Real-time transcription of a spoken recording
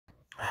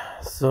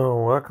So,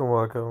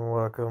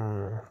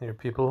 welcome, here,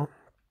 people.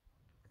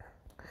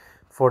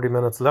 40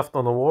 minutes left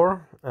on the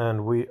war,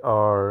 and we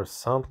are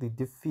soundly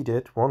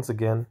defeated once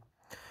again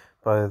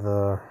by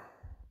the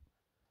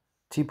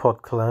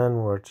Teapot Clan,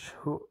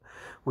 who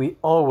we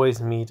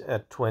always meet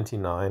at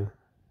 29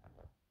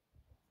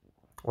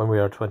 when we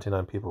are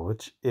 29 people,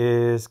 which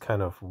is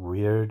kind of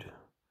weird,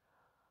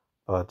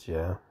 but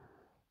yeah,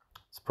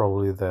 it's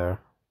probably the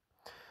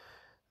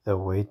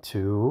way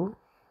to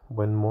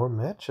win more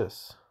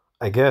matches,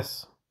 I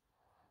guess.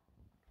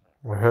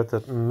 We heard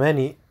that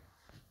many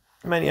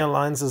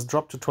alliances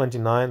drop to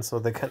 29 so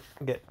they can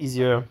get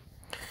easier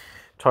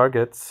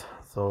targets.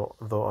 So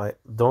though I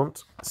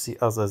don't see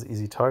us as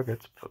easy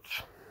targets, but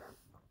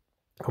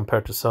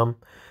compared to some,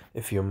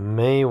 if you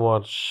may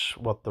watch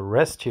what the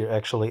rest here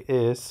actually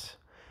is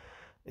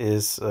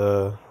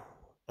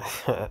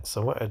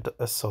somewhere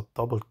I saw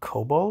double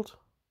cobalt.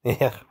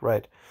 Yeah,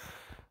 right,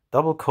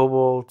 double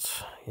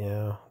cobalt,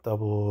 yeah,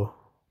 double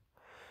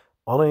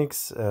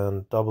onyx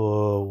and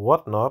double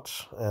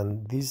whatnot,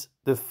 and these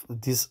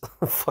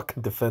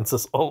fucking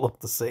defenses all look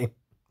the same.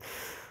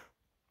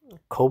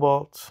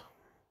 Cobalt,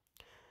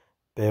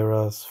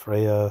 Beras,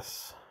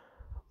 Freyas,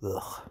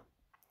 ugh,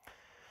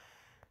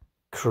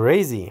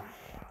 crazy.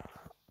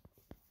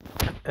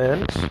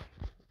 And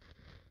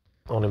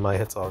only my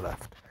hits are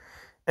left.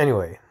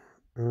 Anyway,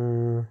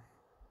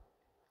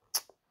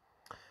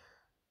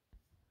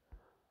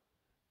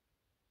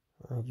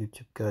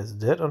 YouTube guy's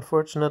dead,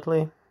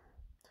 unfortunately.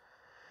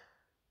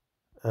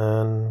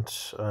 And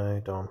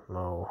I don't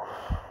know.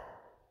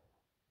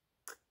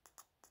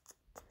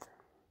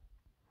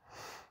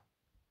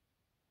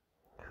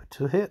 Who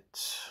to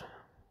hit?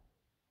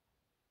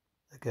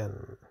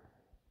 Again.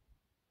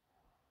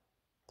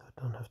 I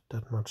don't have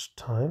that much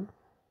time.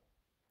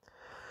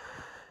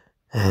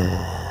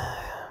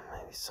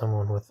 Maybe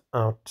someone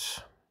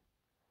without...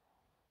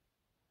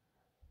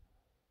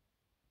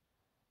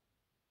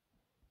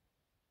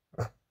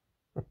 an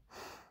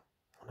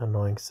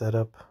annoying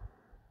setup.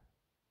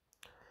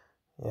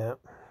 Yeah.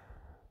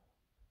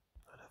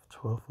 I'd have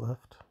 12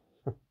 left.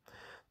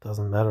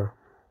 Doesn't matter.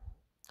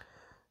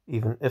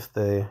 Even if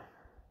they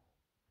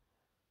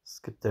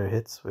skip their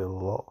hits, we're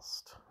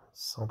lost.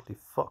 Soundly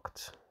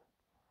fucked.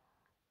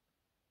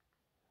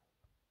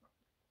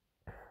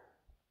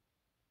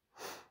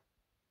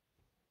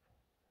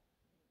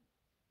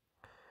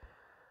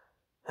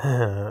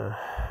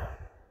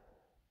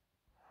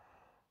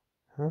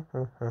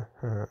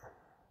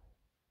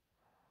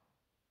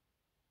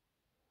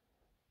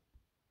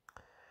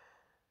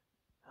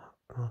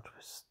 But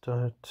we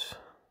start.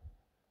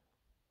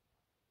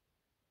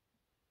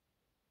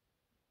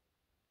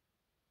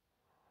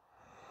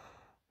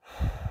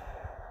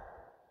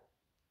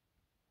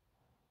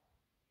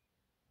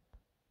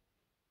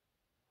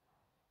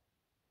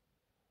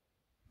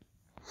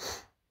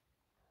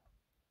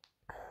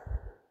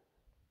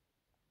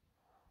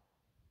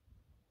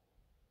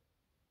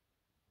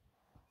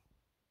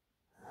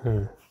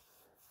 The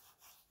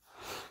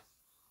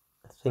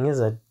thing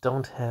is, I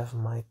don't have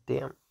my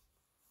damn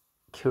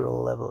cure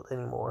leveled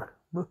anymore.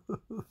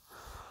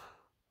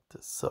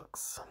 This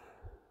sucks.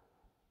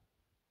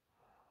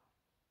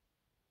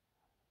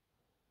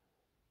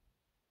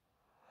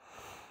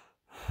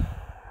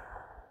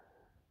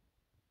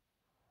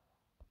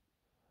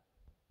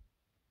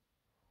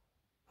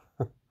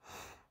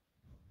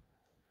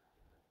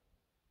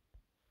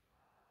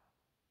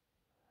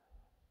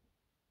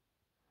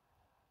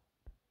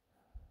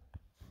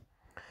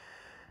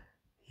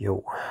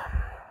 Yo.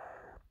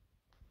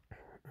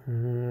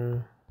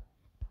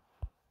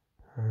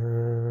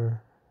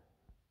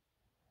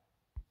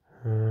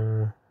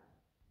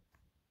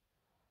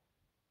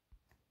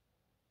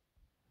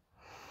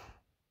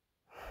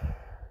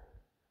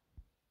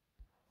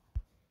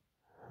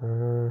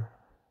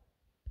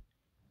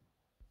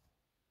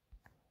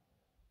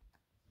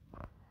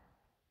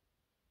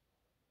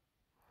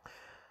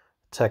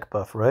 Attack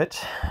buff,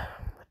 right?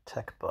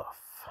 Attack buff.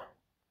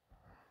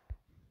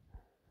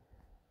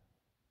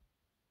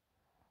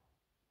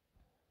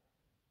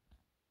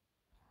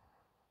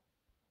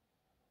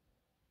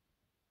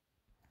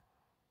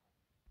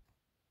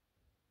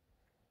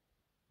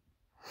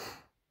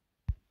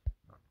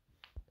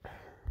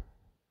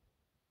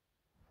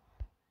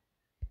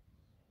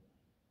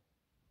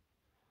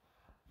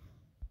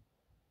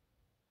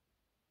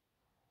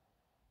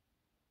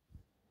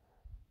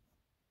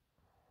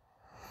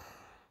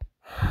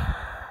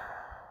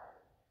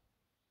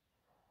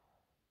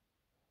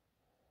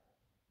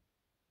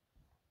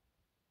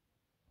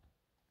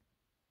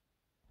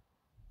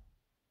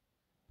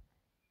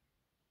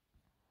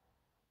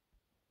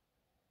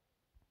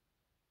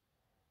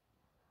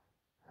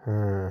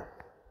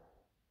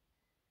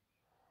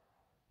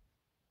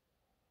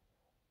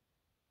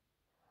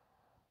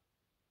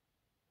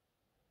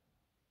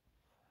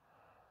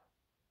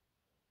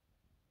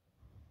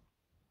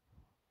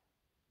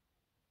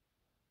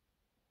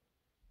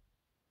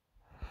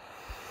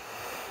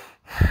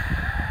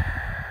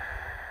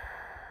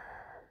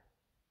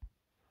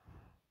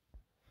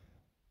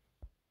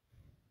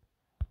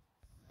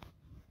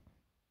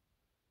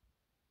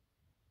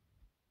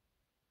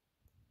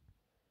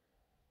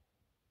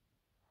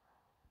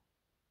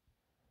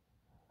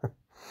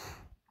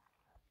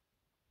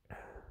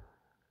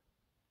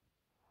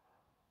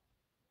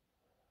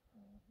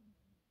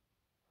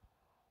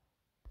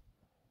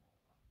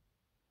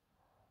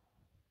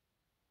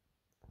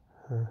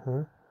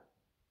 Mm-hmm.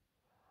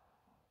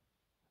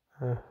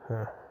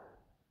 Mm-hmm.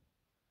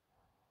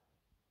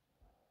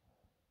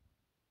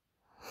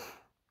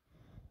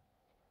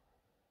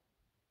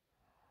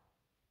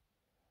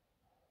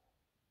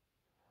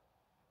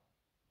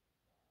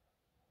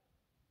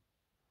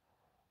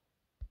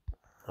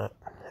 I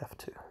have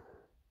to.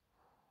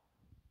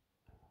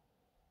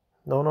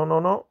 No, no, no,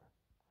 no.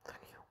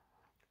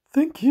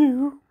 Thank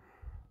you.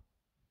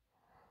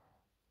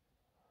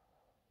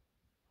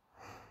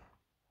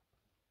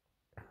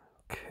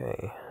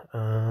 Okay.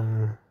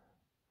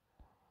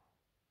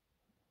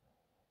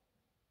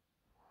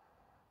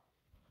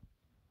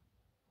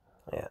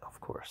 Yeah, of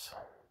course.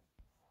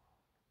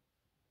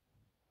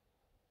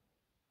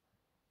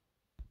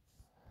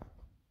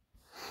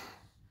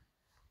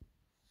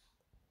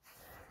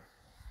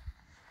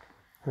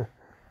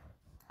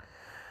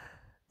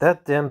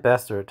 That damn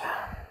bastard.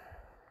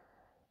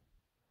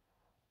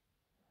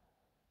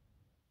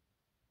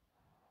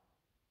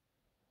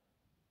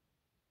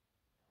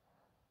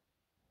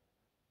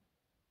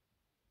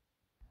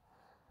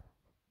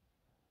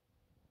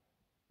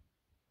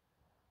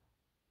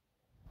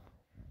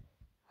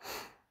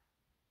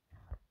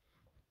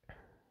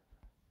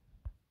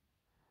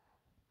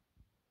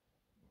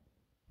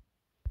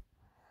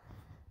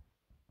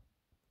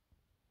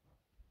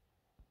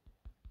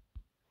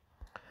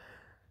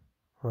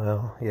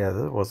 Well, yeah,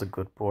 that was a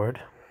good board.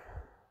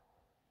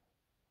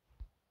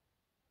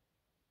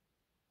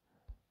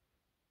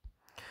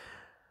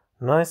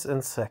 Nice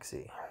and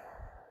sexy.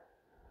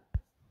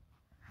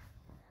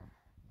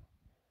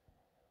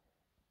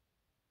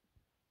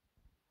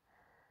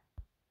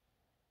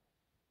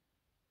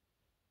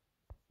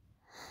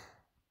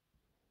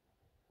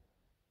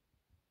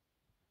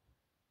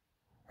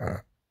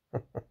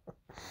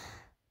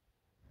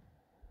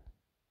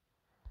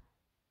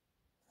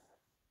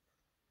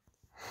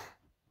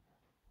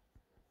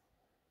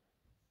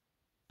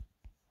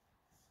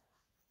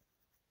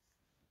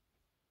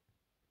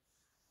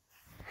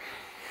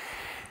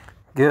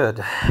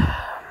 Good.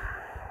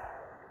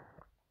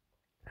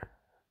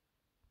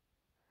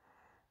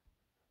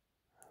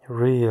 You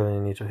really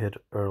need to hit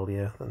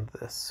earlier than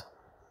this.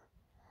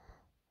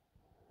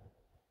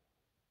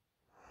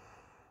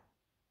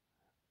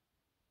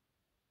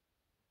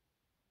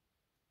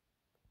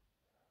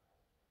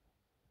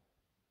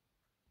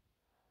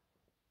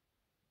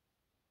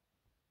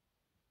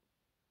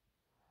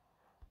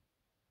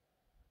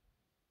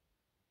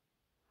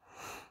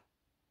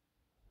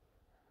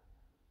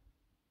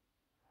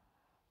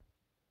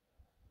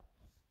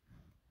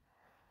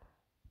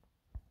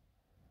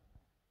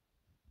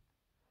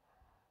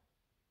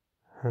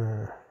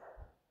 Hmm.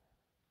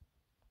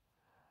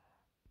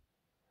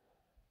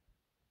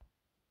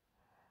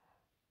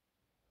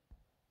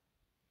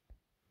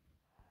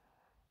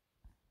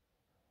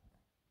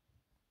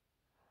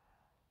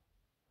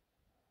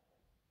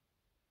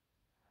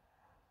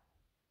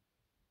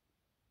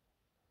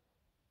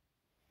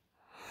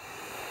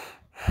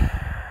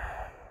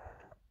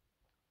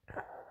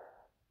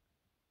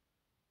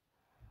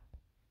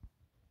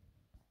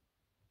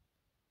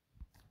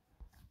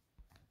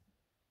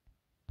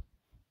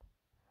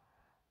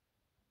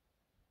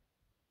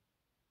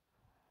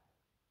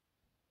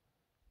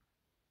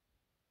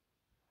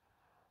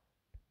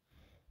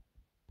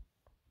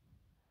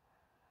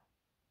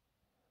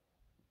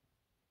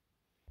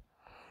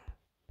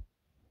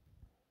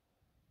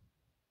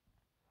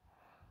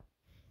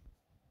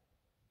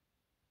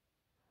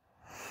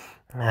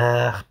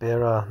 Ah,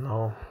 Bera,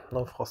 no,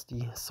 no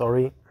Frosty,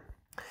 sorry.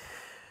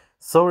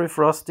 Sorry,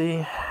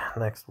 Frosty.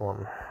 Next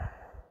one.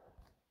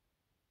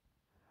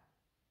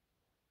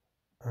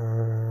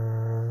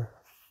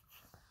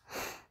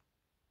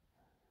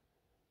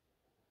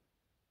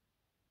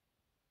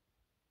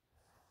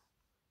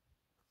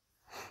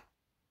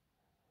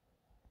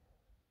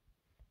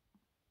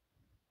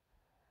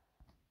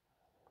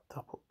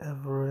 Double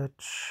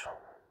average.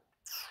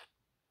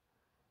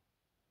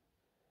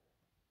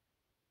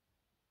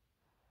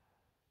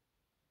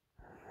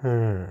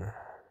 Hmm.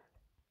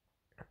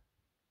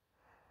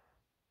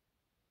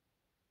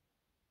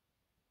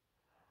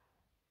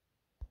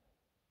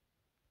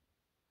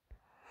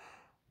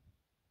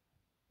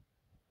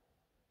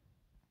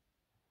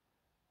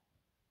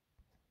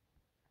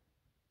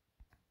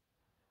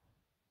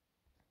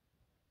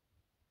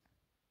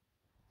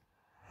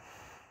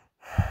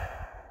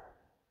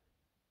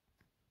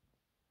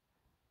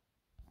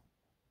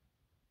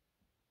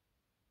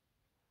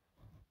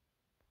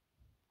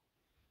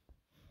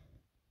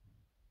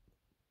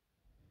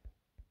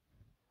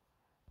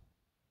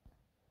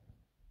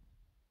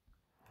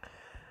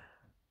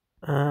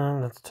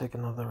 And let's take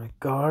another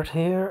regard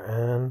here,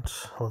 and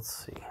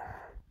let's see.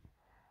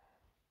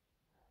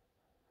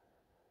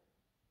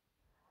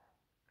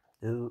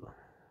 Ew.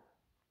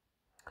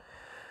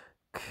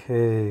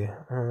 Okay.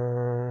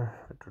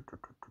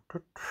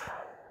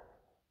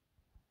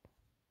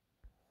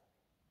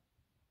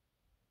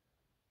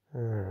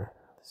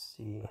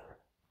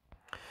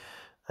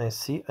 Let's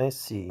see. I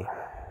see.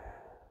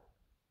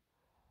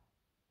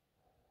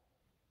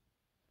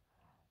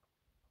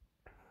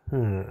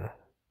 Is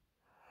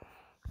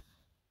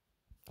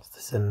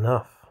this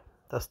enough?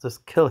 Does this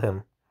kill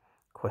him?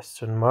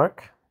 Question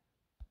mark.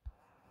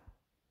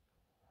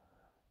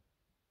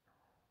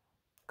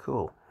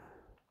 Cool.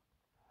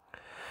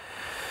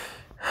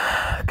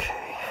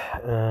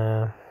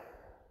 Okay.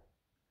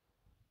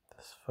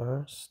 This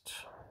first.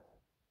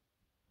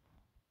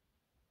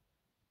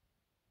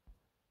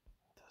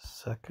 The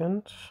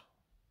second.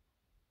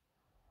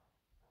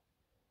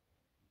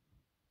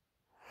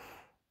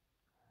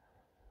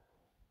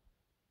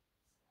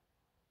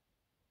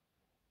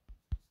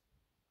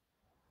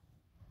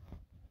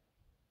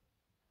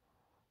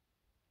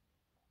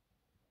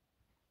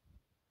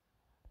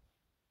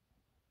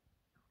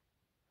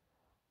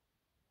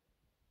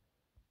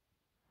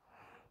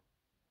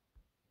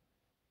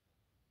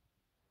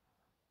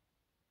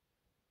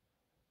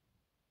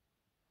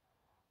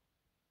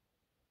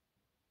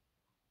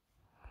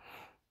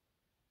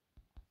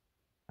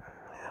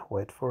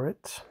 Wait for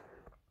it.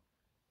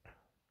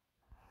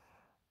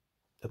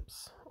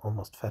 Oops,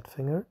 almost fat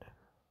fingered.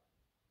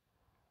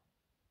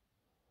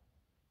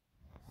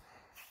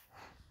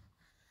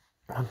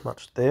 Not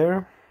much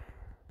there.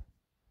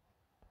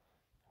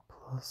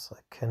 Plus,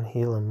 I can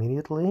heal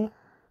immediately.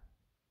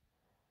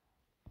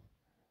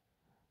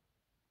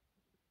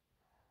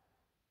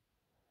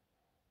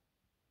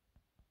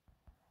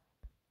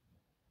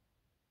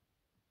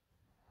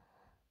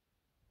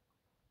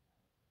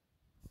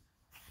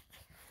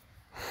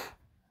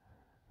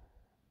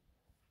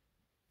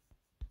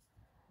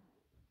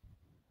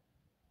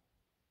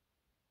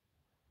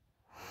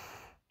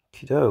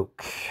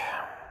 Okey-doke.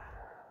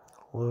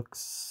 Looks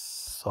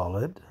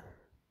solid.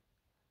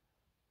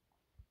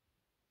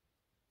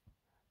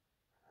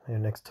 Maybe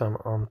next time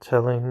I'm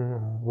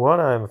telling what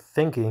I'm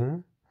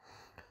thinking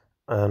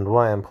and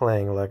why I'm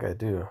playing like I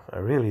do. I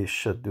really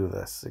should do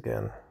this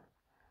again.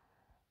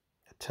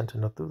 I tend to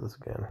not do this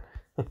again.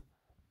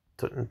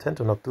 Tend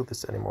to not do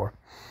this anymore.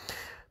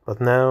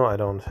 But now I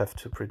don't have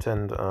to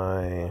pretend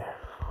I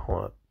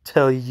want to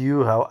tell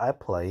you how I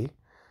play,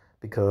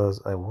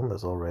 because I won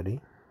this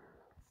already.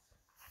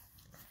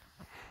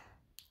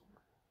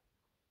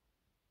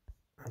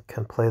 I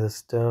can play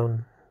this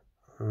down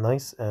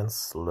nice and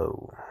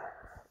slow.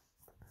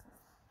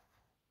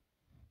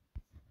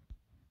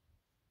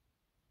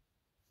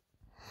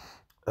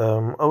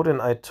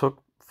 Odin I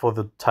took for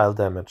the tile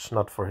damage,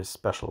 not for his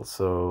special,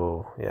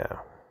 so yeah.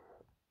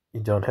 You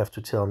don't have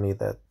to tell me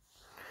that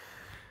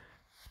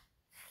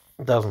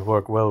doesn't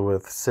work well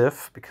with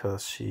Sif,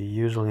 because she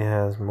usually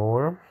has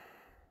more.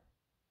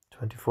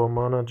 24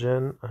 mana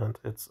gen, and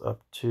it's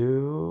up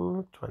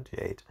to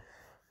 28.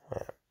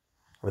 Yeah,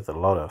 with a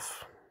lot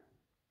of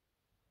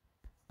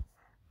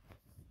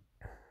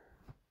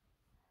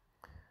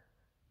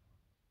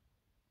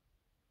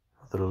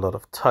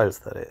tiles,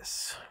 that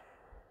is.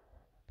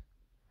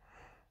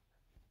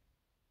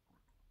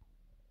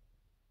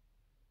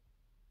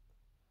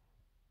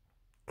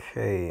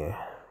 Okay.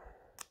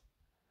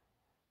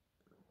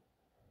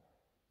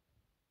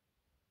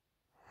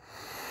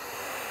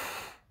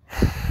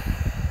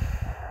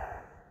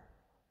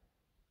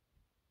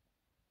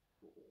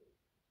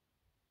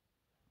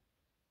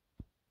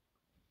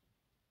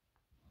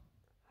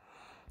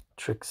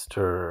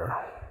 Trickster.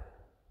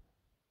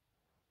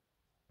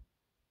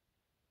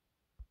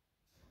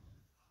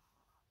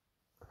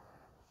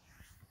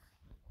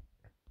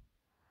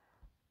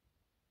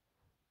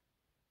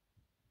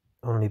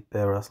 Only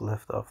bearers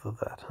left after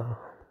that, huh?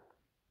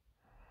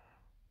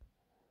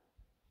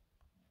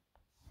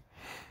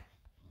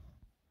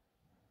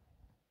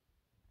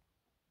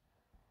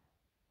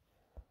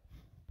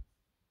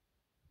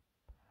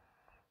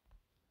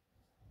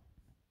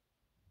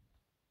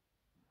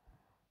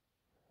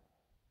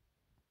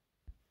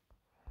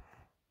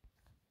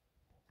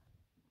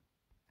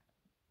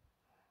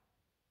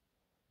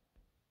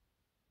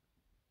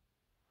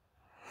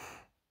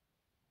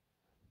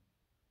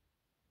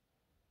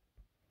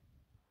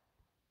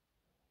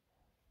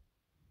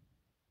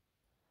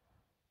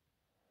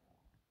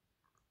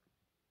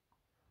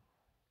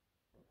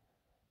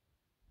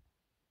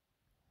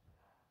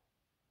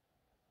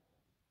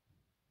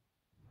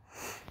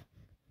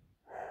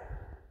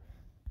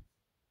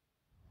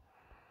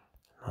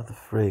 Another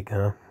freak,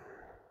 huh?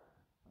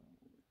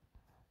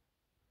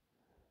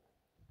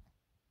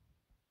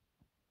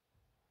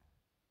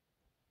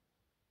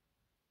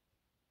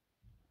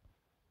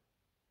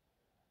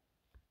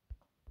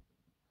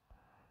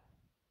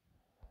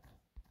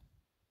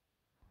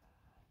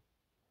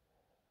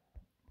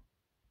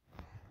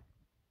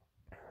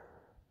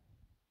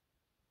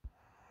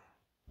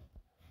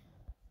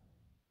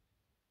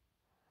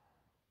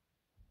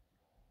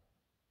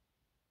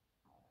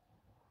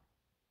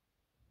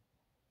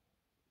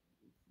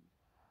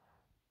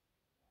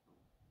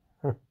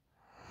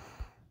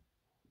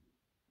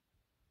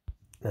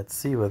 Let's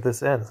see where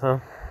this ends, huh?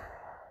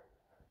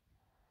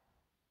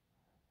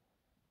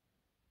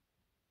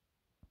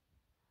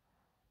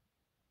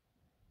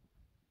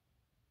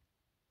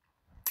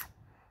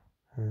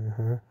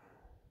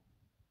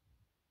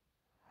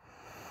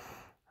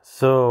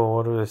 So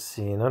what do I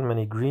see? Not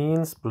many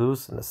greens,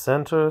 blues in the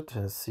center.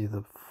 I see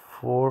the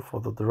 4 for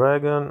the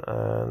dragon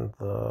and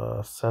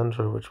the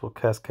center, which will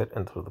cascade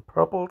into the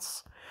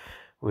purples,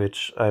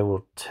 which I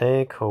will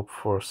take. Hope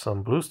for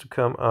some blues to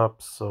come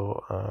up.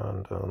 So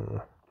and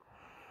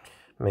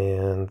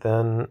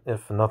then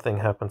if nothing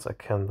happens, I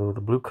can do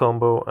the blue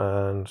combo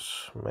and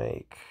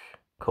make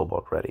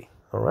cobalt ready.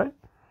 All right.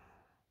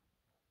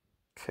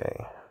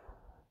 Okay.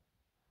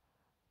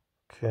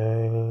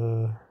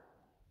 Okay.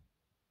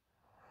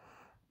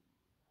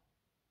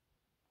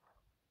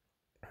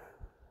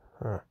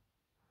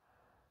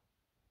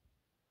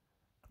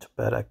 Too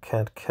bad I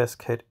can't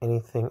cascade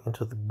anything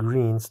into the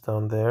greens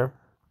down there.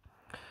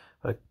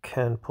 But I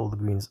can pull the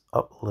greens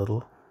up a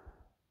little.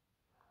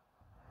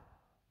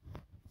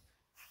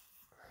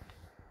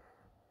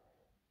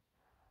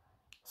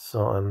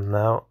 So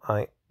now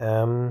I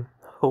am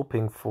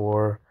hoping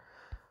for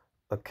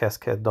a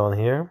cascade down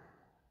here.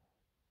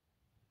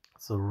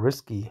 It's a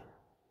risky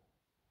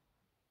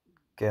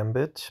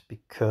gambit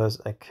because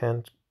I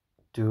can't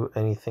do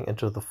anything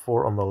into the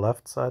 4 on the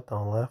left side,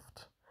 down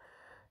left.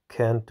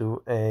 Can't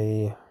do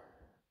a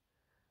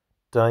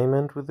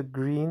diamond with the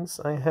greens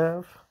I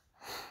have.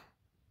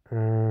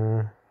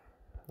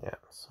 Yeah,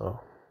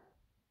 so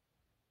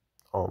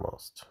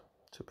almost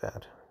too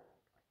bad.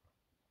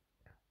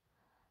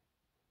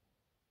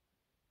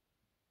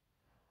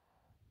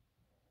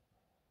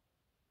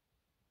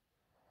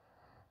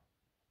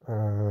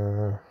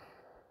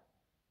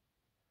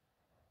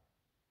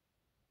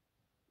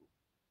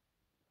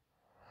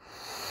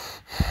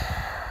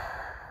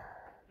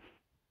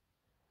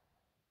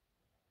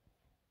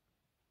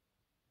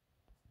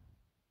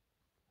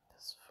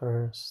 This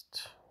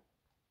first.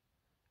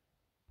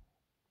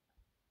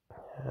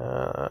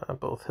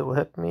 Both will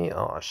hit me.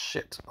 Oh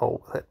shit!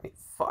 Oh, will hit me.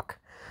 Fuck.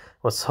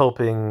 Was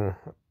hoping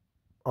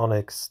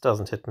Onyx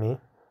doesn't hit me.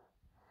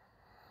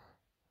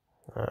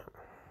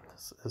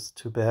 This is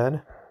too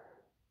bad.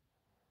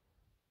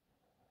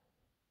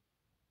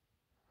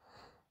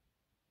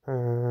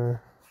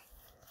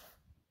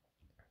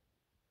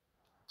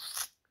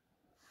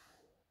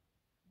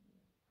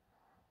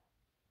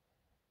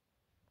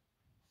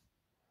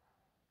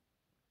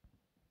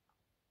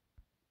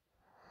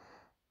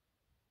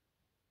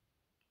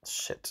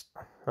 Shit.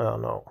 Oh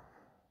no.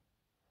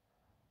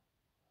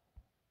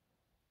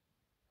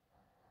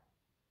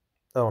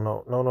 Oh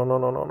no. No, no, no,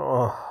 no, no, no.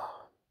 Oh.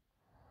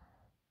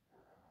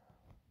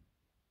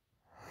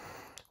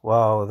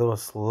 Wow, there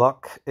was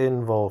luck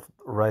involved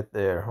right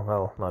there.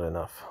 Well, not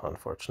enough,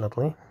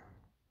 unfortunately.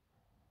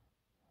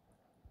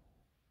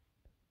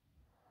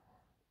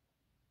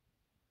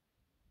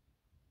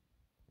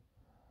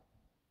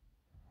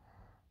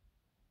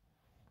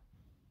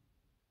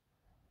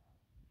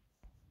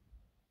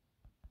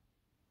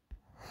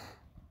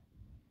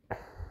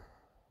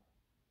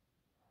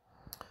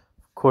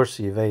 Of course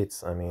he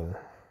evades, I mean.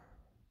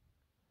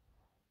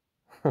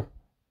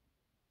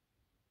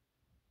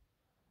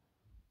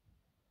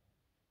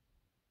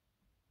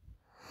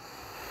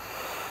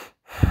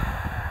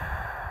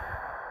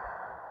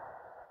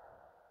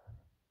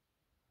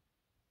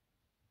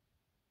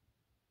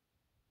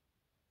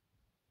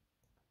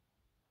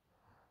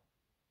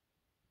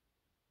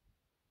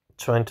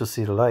 Trying to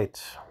see the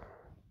light.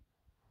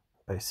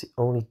 I see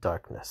only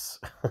darkness.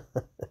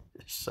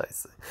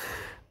 Scheiße.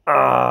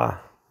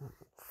 Ah,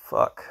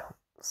 fuck.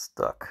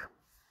 Stuck.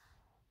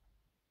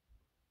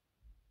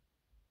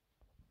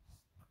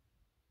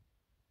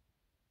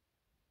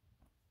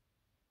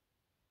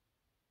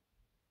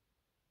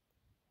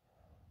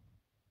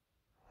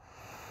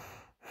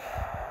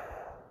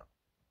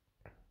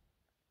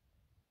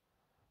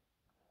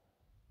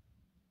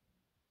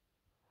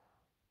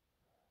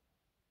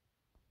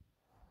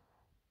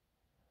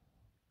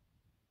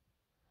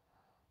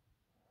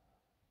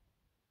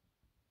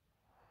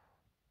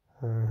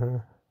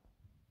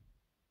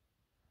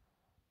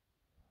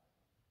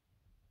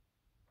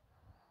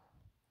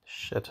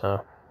 Shit, huh?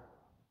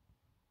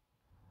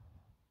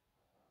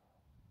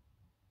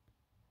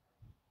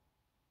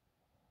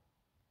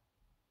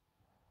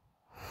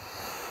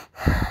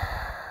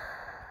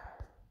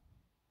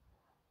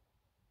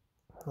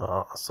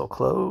 Oh, so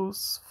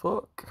close.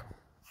 Fuck.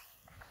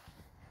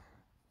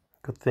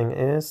 Good thing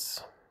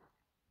is,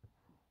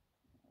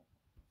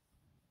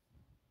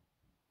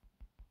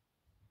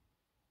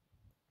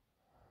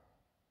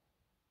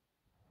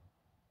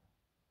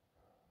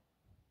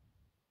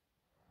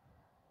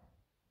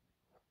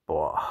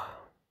 boah.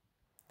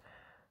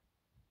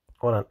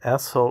 What an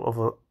asshole of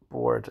a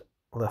board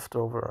left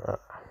over.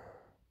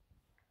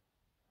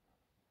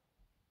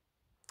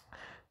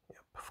 Yep,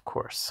 of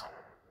course.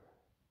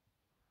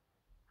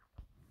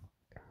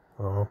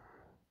 Oh.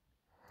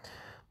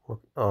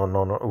 Look. Oh,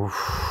 no, no.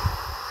 Oof.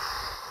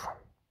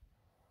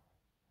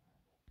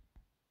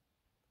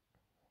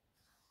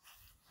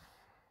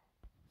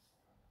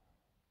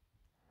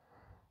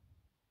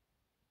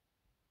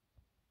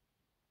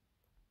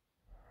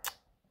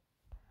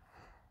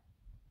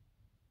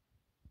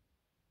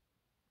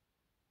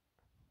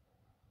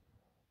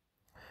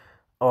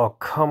 Oh,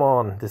 come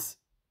on. This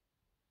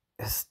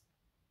is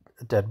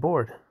a dead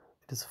board.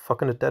 It is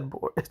fucking a dead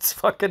board. It's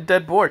fucking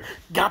dead board.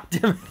 God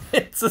damn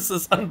it. This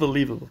is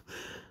unbelievable.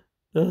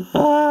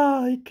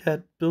 I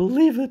can't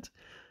believe it.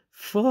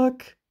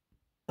 Fuck.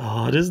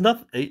 Oh, it is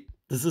nothing.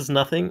 This is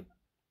nothing.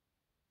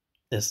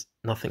 There's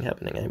nothing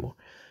happening anymore.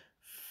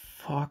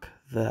 Fuck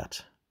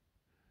that.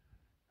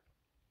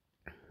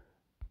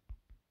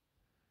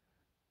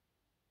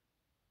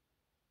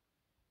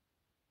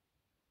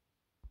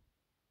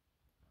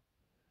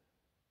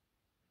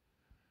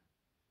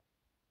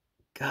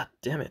 God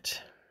damn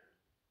it.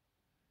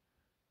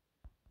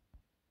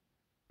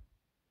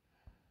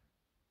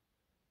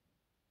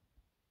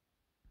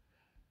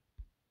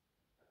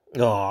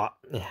 Oh,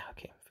 yeah,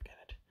 okay, forget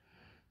it.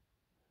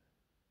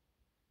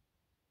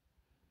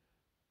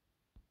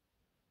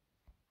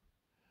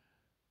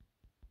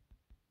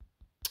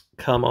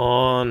 Come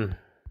on.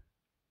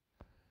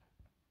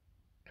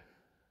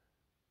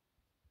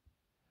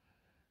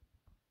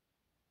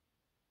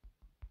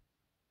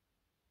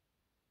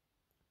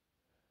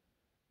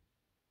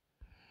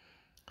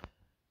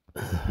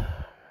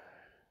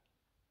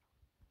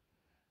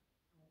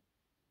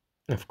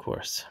 Of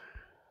course.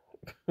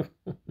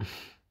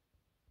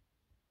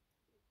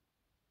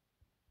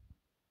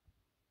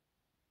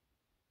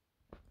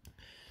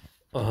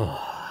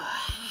 Oh.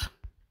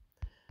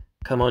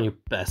 Come on, you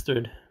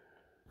bastard.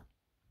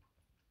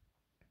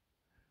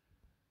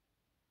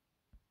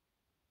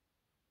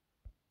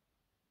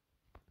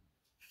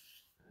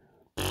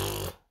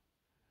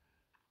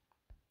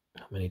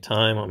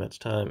 How much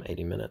time?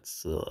 80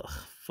 minutes. Ugh,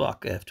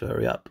 fuck, I have to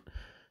hurry up.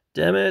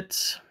 Damn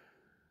it.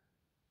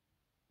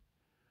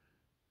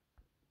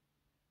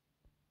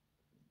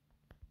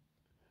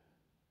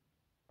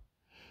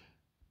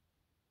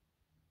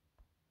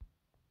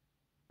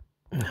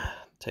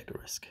 Take a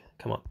risk.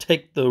 Come on,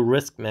 take the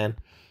risk, man.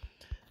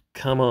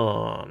 Come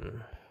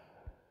on.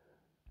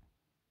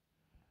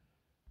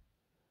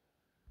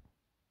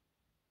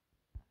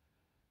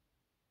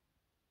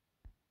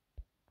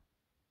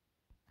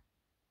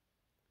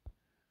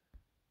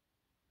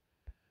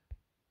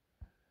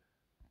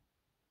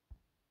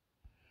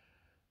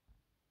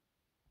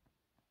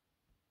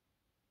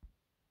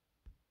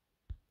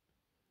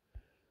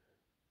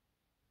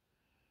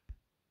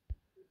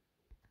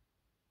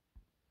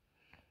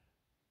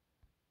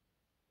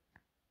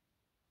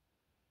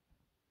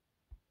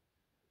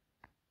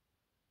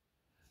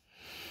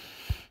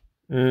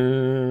 I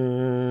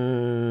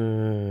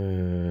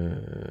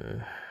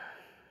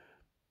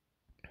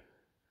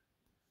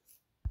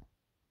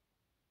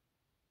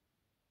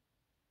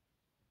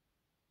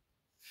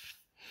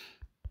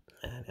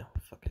know,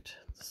 fuck it.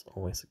 It's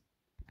always a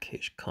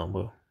cash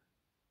combo.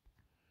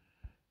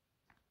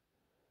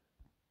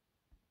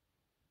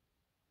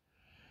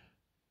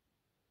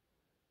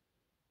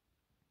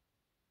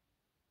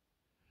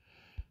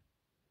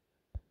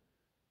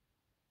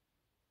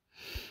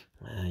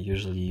 I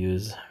usually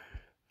use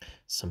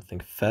something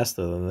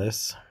faster than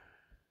this.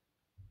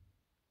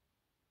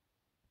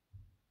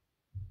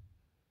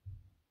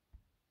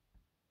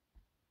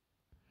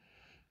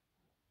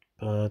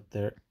 But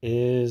there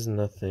is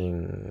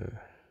nothing.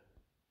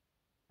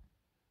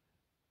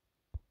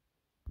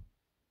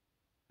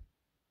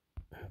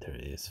 There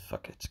is.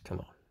 Fuck it. Come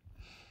on.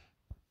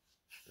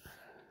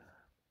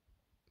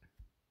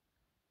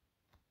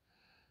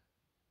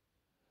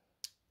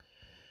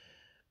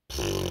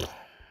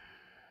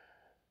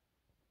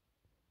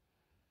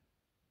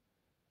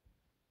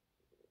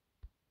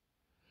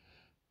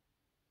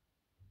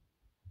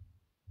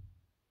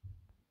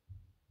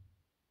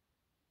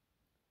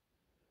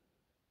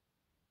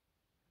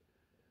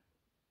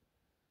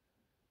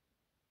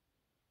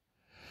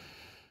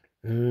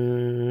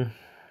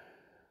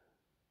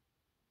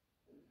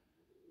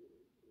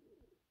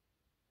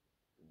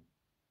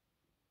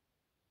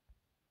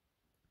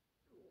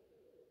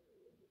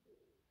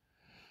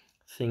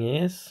 Thing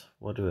is,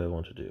 what do I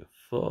want to do?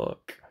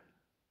 Fuck.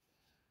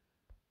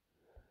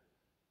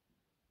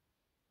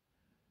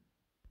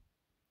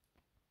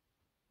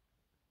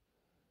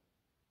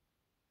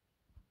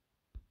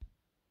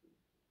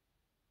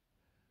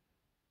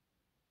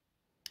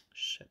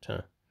 Shit,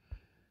 huh?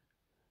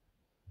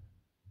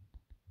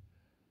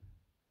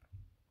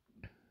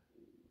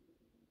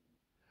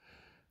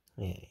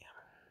 Yeah.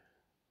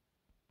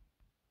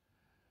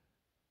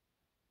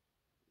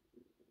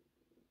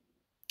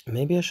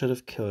 Maybe I should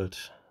have killed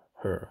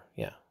her.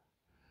 Yeah.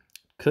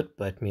 Could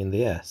bite me in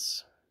the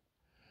ass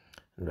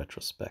in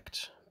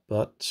retrospect.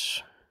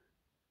 But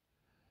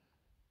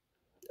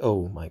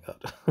oh my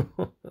god.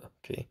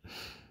 Okay.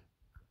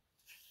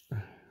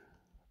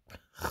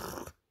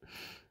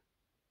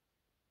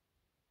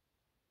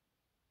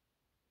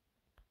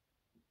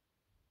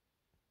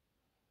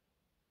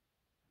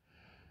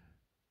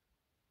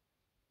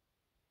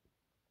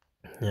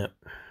 Yep.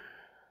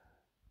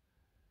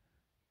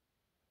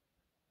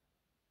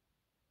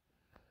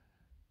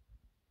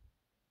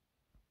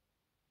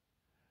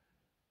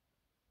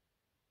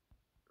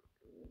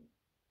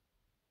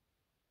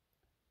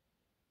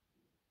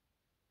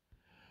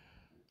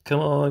 Come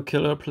on,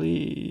 killer,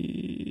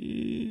 please.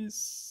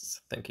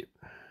 Thank you.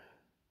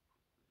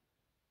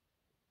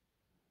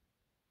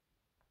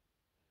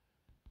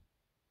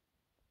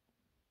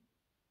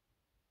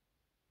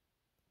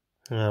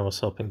 I was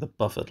hoping the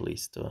buff at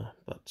least,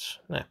 but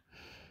yeah.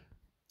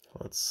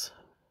 Let's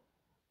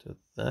do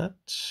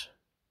that.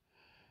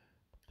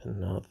 And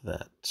now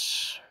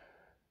that.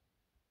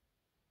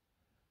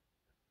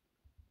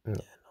 Yeah,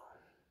 no.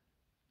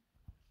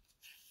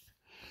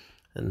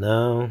 And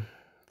now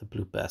the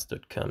blue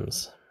bastard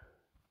comes.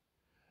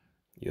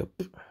 Yup.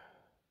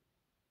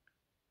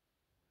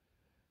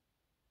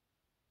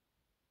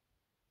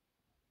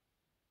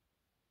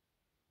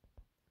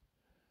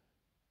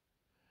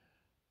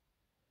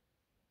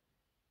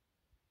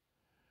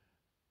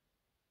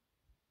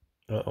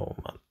 Oh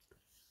man.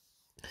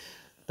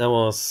 That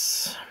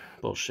was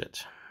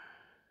bullshit.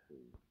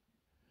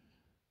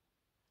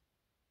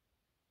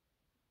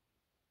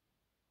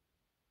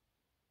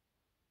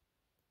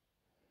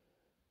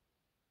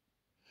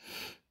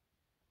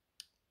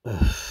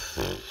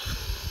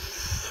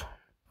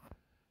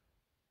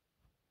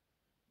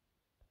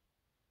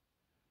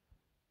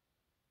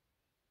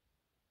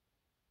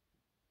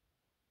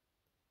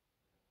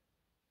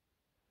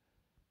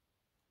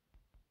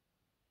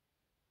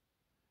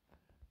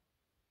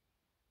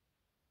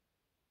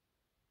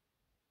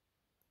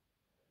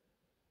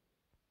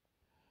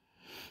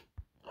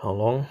 How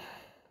long?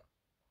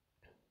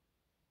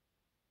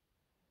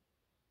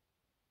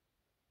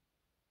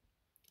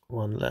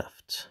 One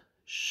left.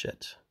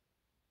 Shit.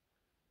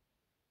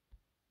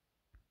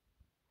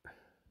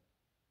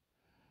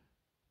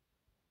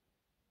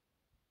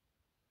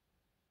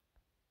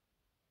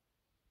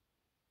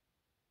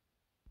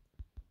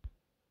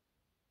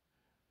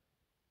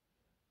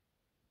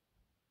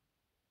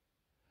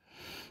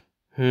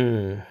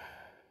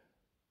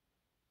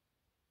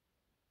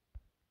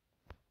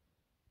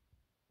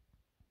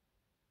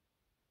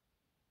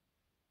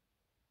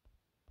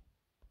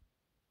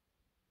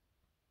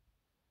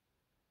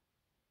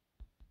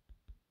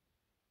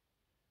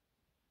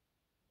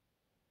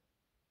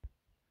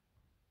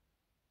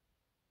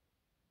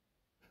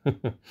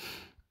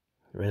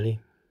 Really?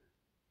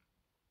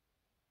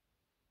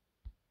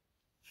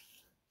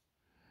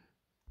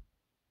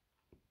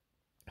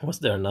 Was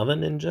there another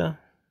ninja?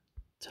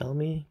 Tell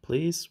me,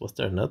 please. Was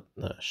there another?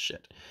 Oh,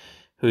 shit.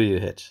 Who you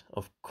hit?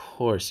 Of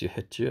course you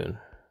hit June.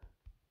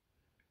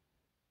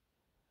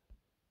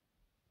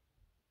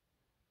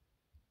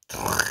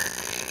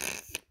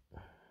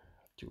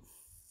 Du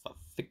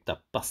verfickter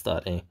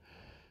Bastard, ey.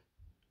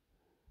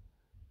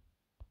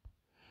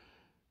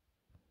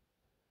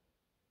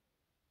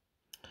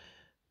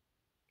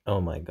 Oh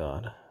my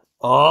god.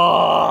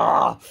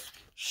 Oh!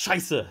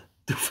 Scheiße!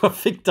 Du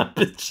verfickter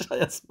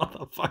Bitch-Ass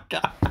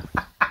Motherfucker!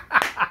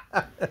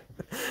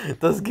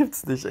 Das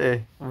gibt's nicht,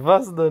 ey.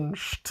 Was ein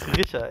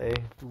Stricher, ey.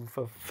 Du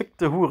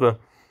verfickte Hure.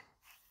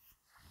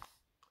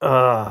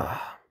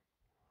 Ah.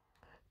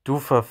 Du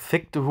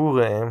verfickte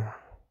Hure, ey.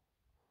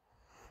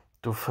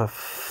 Du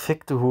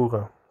verfickte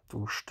Hure.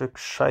 Du Stück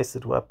Scheiße,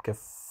 du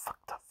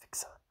abgefuckter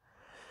Wichser.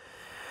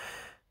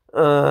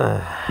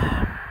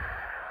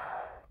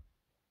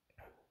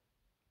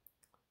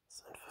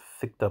 So ein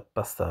verfickter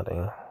Bastard,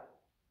 ey.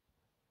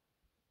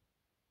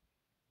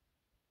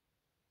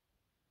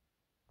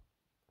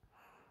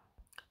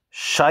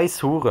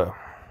 Scheiß Hure.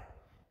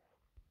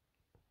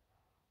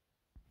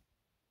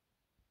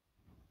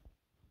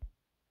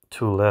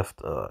 Two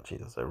left. Oh,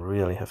 Jesus, I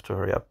really have to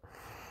hurry up.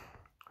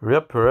 Hurry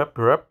up, hurry up,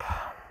 hurry up.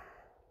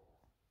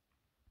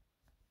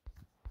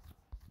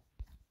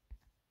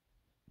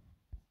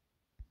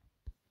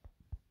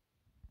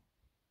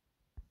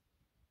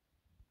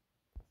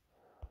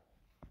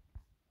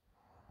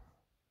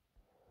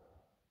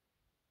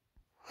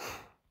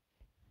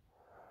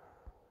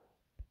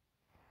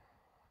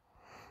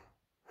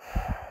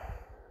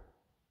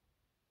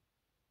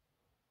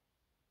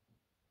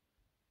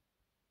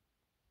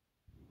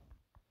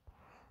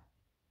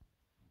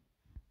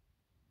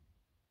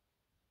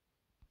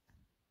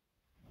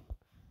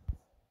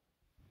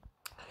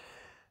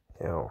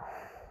 Yo.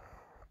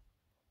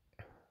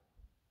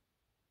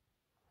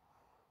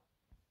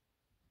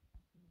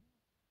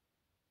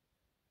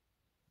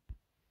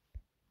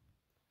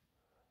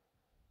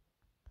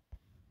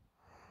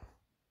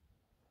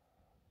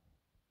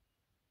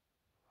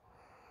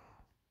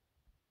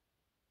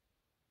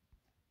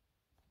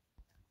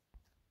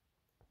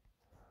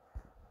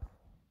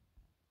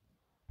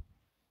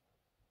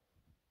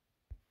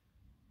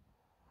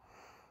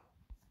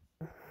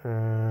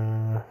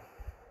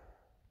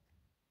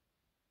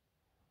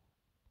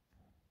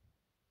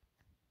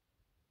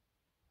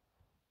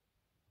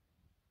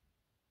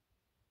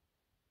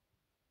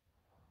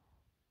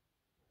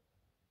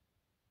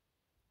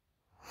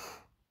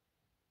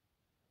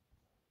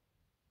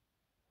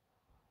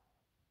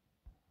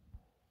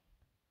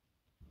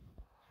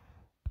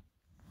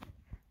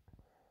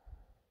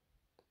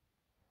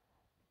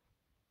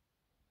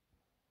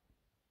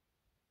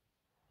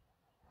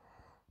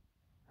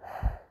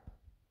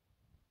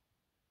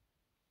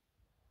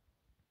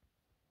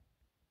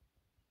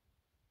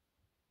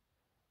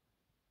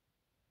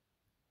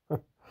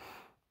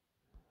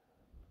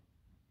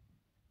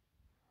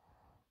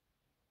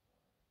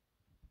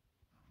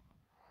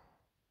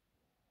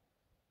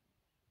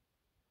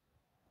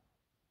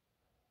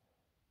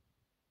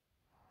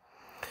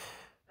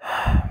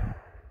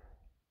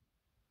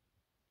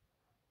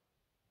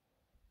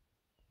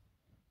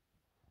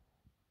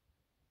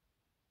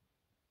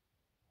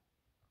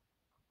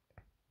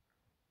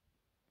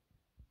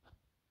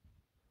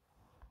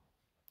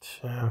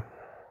 Tja.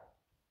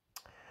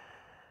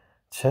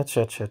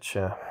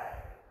 Tja.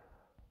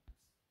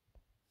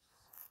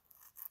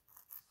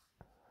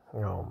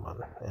 Oh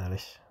Mann,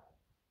 ehrlich.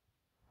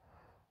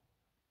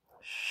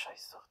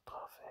 Scheiß doch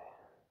drauf, ey.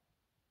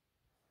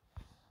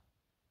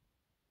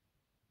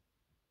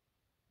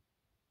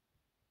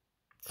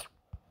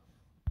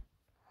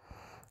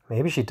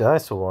 Maybe she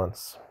dies for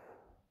once.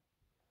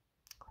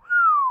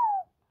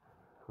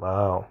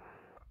 Wow.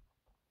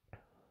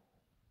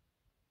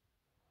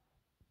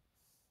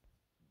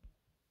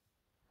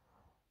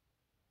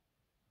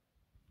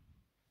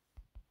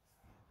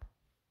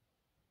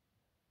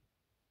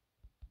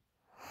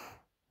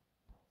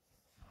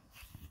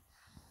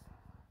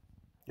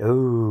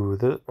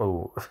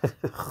 Oh,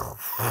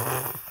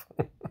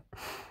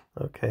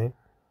 okay.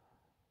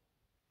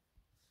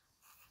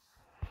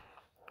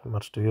 How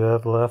much do you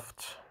have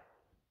left?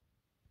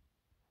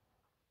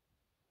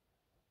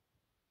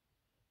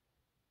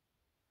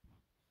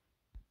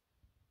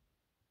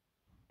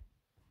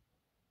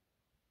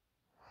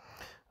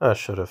 I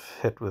should have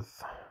hit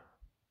with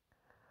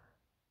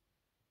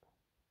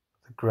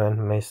the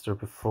Grand Maester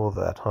before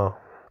that, huh?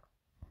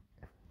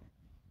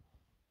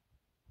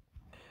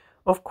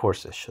 Of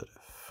course I should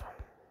have.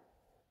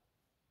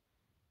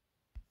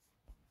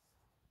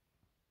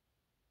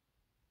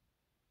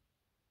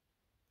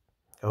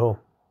 Oh.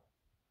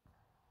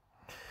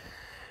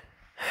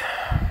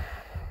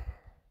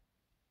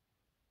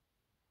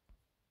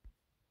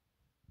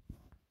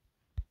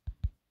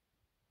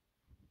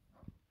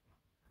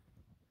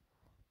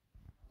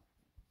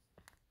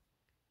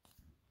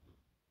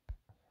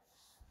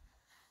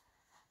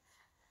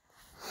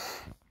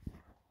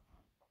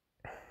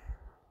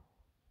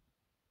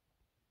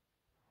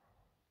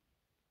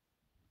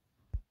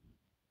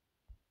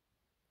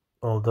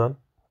 All done?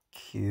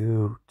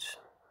 Cute.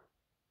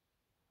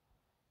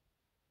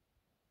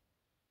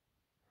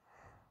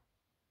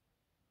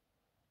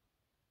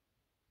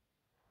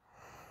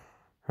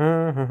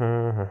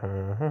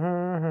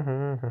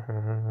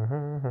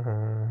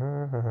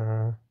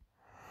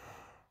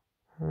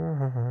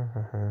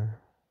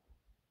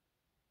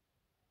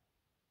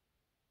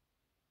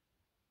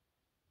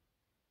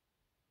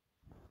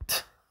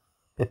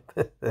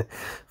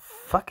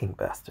 Fucking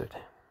bastard.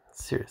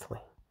 Seriously.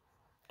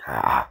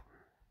 Ah.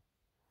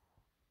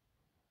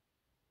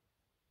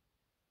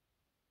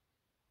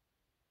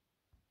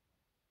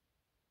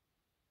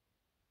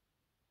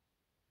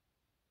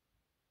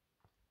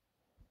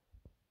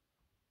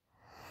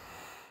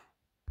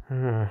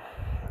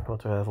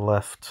 What do I have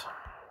left?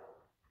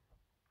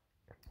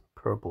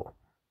 Purple.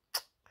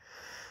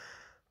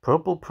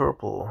 Purple.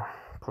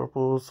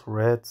 Purples,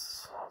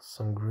 reds,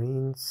 some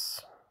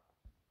greens.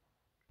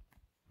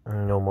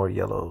 No more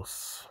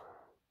yellows.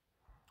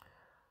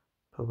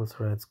 Purples,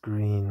 reds,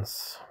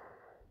 greens.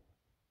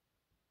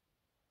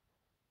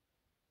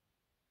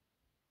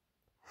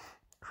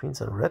 Greens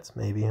and reds,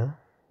 maybe, huh?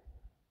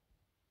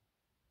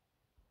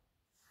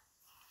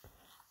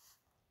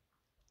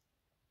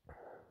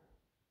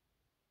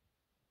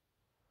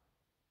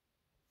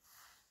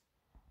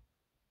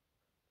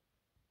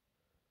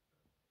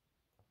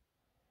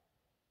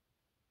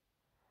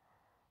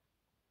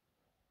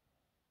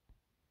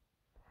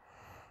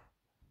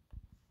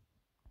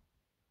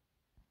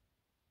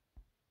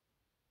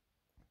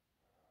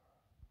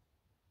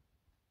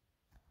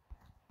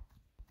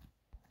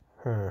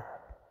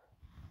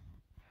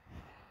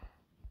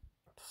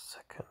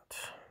 Second.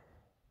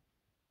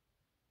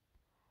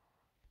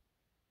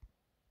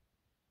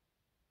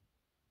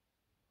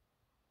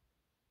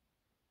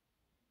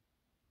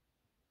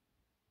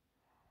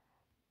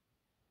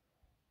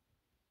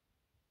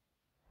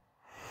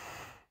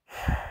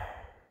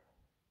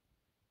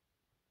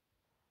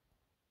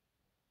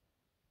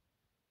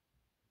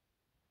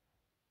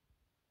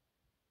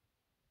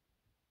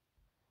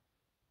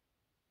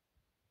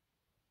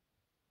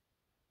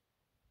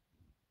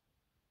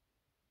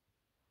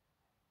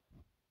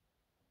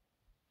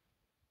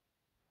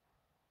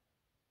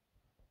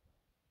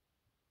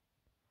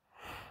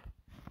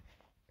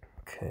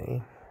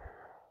 Okay.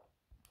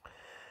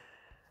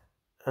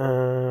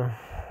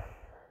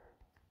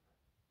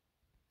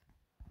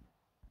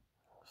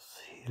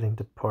 Healing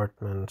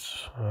department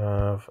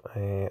of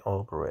a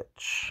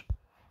Albrecht.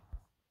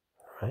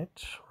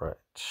 Right.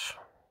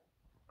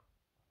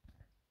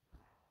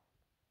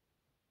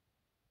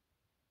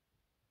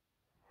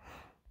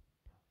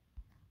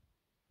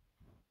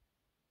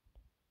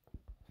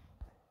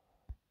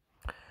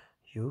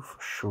 You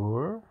for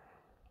sure.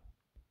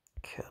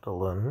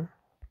 Catalan.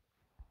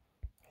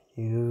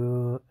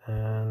 You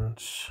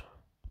and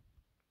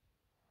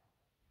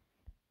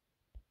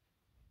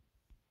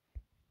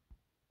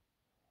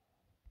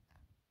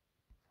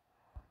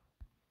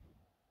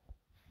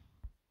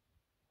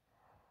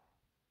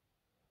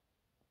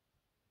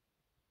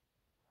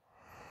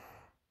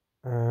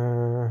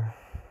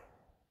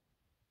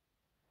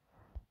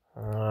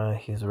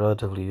he's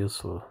relatively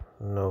useful.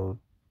 No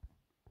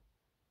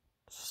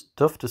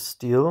stuff to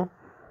steal.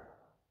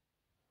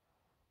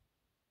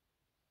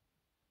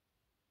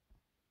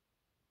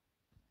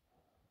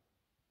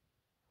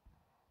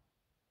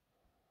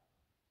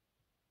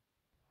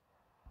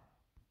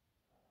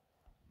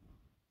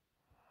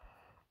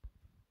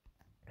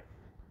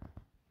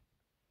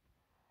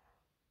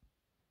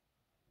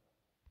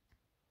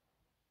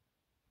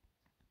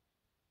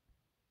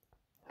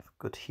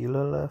 good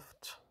healer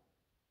left.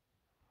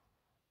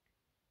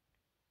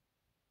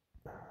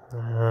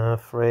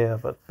 Freya,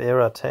 but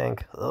Bera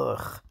tank.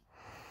 Ugh.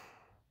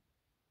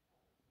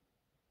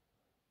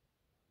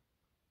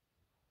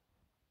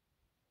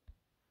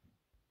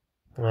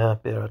 Yeah,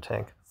 Bera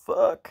tank.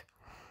 Fuck.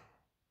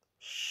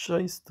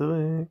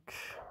 Scheißdreck.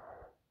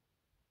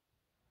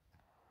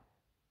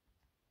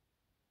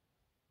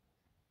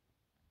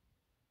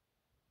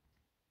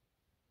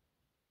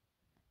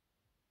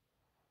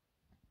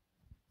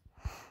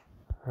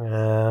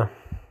 Yeah.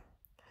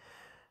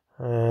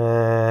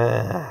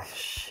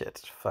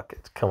 Shit. Fuck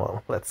it. Come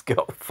on. Let's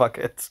go. Fuck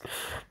it.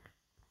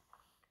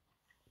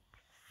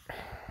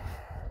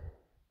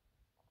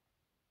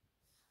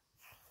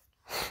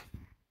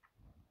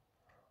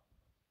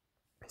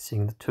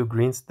 Seeing the two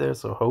greens there,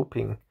 so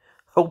hoping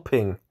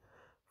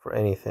for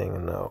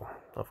anything. No,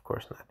 of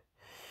course not.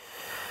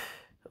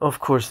 Of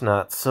course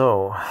not.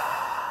 So,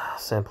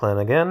 same plan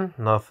again.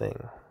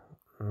 Nothing.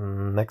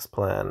 Next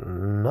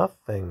plan.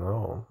 Nothing.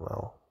 Oh,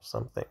 well,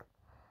 something.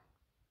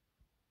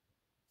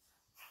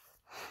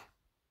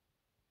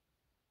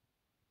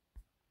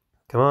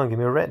 Come on, give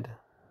me a red.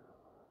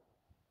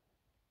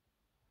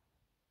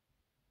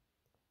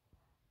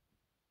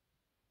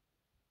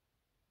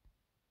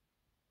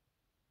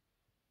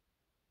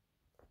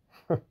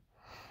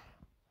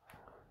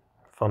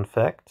 Fun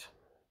fact,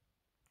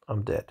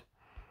 I'm dead.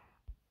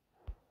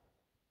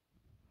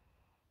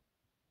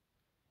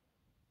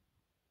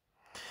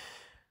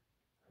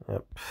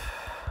 Yep.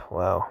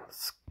 Wow,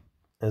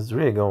 it's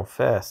really going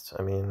fast.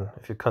 I mean,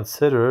 if you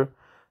consider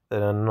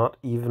that I'm not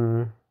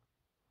even...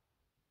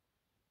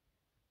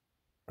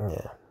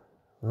 Yeah,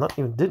 not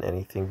even did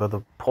anything, but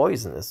the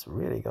poison is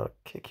really gonna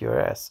kick your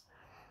ass.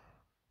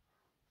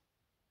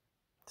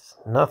 There's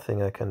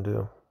nothing I can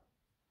do.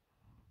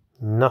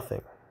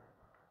 Nothing.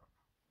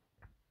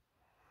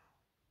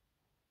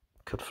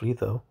 Could flee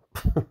though.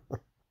 Oh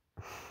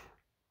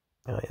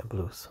yeah,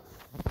 blues.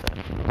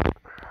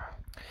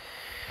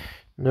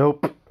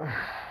 Nope.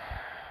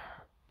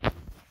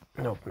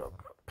 Nope.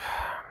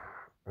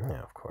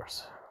 Yeah, of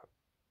course.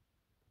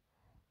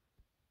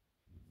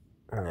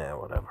 Yeah,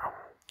 whatever.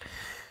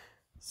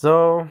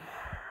 So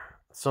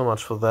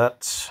much for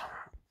that.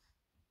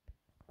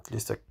 At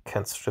least I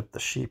can't strip the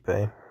sheep,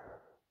 eh?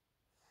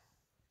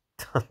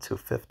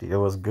 250. It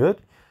was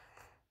good.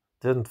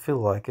 Didn't feel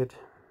like it.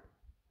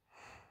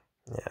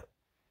 Yeah.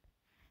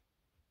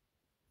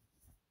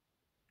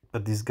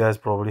 But these guys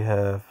probably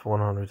have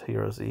 100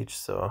 heroes each,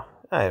 so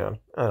I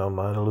don't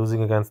mind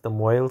losing against them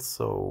whales,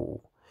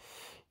 so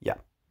yeah.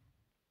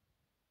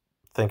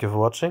 Thank you for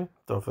watching.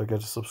 Don't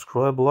forget to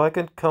subscribe, like,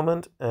 and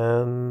comment,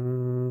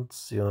 and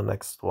see you in the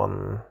next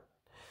one.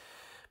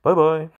 Bye bye.